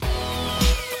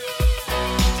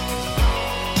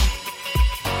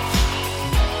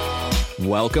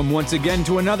Welcome once again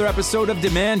to another episode of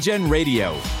Demand Gen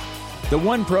Radio, the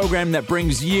one program that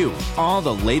brings you all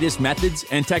the latest methods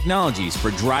and technologies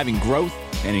for driving growth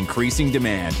and increasing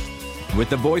demand. With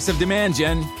the voice of Demand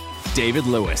Gen, David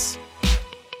Lewis.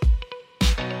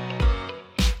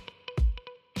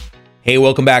 Hey,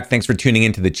 welcome back. Thanks for tuning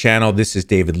into the channel. This is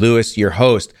David Lewis, your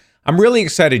host. I'm really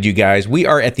excited, you guys. We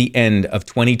are at the end of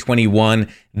 2021.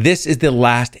 This is the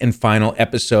last and final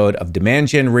episode of Demand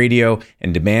Gen Radio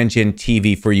and Demand Gen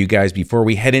TV for you guys before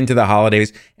we head into the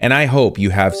holidays. And I hope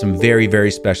you have some very, very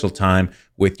special time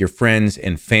with your friends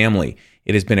and family.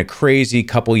 It has been a crazy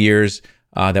couple years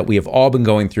that we have all been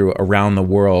going through around the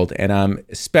world. And I'm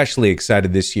especially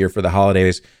excited this year for the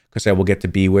holidays because I will get to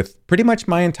be with pretty much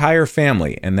my entire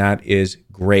family. And that is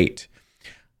great.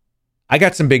 I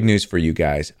got some big news for you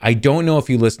guys. I don't know if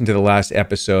you listened to the last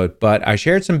episode, but I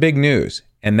shared some big news.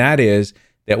 And that is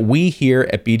that we here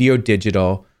at BDO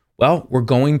Digital, well, we're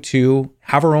going to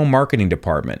have our own marketing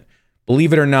department.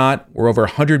 Believe it or not, we're over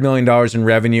 $100 million in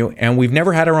revenue, and we've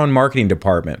never had our own marketing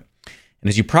department. And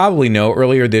as you probably know,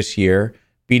 earlier this year,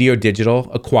 BDO Digital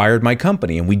acquired my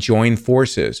company and we joined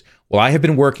forces. Well, I have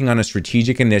been working on a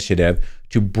strategic initiative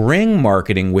to bring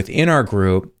marketing within our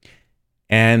group.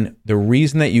 And the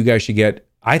reason that you guys should get,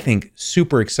 I think,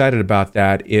 super excited about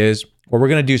that is, well, we're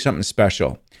going to do something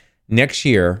special. Next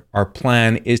year, our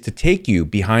plan is to take you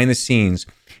behind the scenes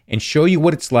and show you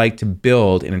what it's like to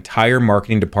build an entire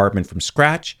marketing department from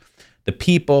scratch. The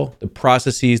people, the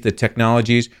processes, the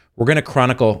technologies, we're going to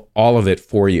chronicle all of it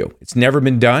for you. It's never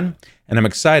been done, and I'm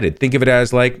excited. Think of it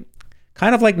as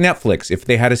kind of like Netflix, if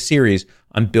they had a series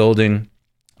on building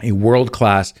a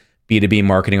world-class B2B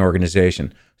marketing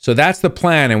organization. So that's the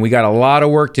plan, and we got a lot of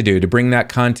work to do to bring that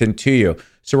content to you.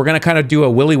 So we're going to kind of do a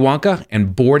Willy Wonka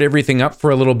and board everything up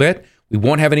for a little bit. We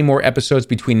won't have any more episodes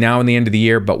between now and the end of the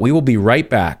year, but we will be right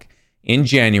back in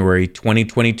January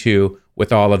 2022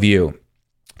 with all of you.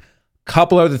 A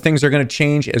couple other things are going to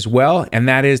change as well, and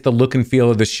that is the look and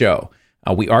feel of the show.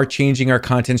 We are changing our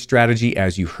content strategy,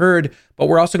 as you heard, but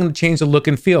we're also going to change the look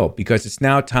and feel because it's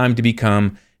now time to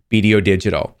become BDO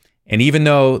Digital. And even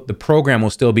though the program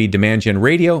will still be Demand Gen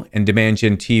Radio and Demand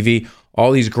Gen TV,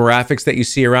 all these graphics that you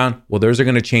see around, well, those are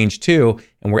going to change too.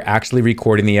 And we're actually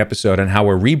recording the episode on how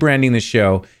we're rebranding the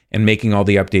show and making all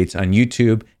the updates on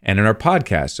YouTube and in our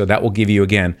podcast. So that will give you,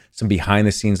 again, some behind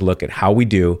the scenes look at how we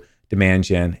do Demand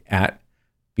Gen at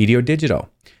BDO Digital.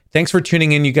 Thanks for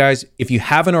tuning in, you guys. If you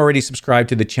haven't already subscribed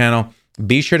to the channel,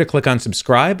 be sure to click on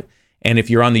subscribe. And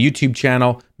if you're on the YouTube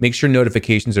channel, make sure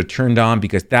notifications are turned on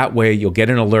because that way you'll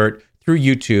get an alert through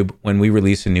YouTube when we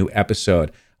release a new episode.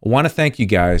 I want to thank you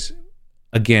guys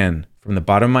again from the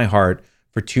bottom of my heart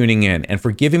for tuning in and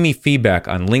for giving me feedback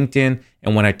on LinkedIn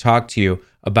and when I talk to you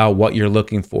about what you're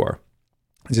looking for.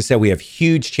 As I said, we have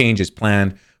huge changes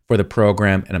planned for the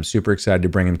program and I'm super excited to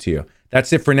bring them to you.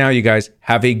 That's it for now, you guys.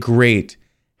 Have a great,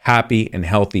 happy, and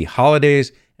healthy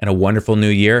holidays and a wonderful new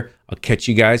year. I'll catch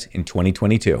you guys in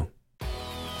 2022.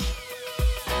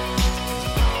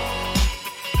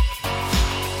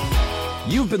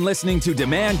 You've been listening to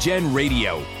Demand Gen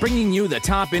Radio, bringing you the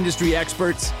top industry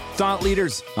experts, thought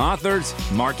leaders, authors,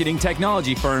 marketing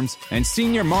technology firms, and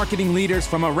senior marketing leaders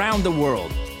from around the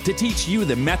world to teach you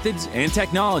the methods and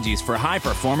technologies for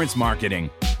high-performance marketing.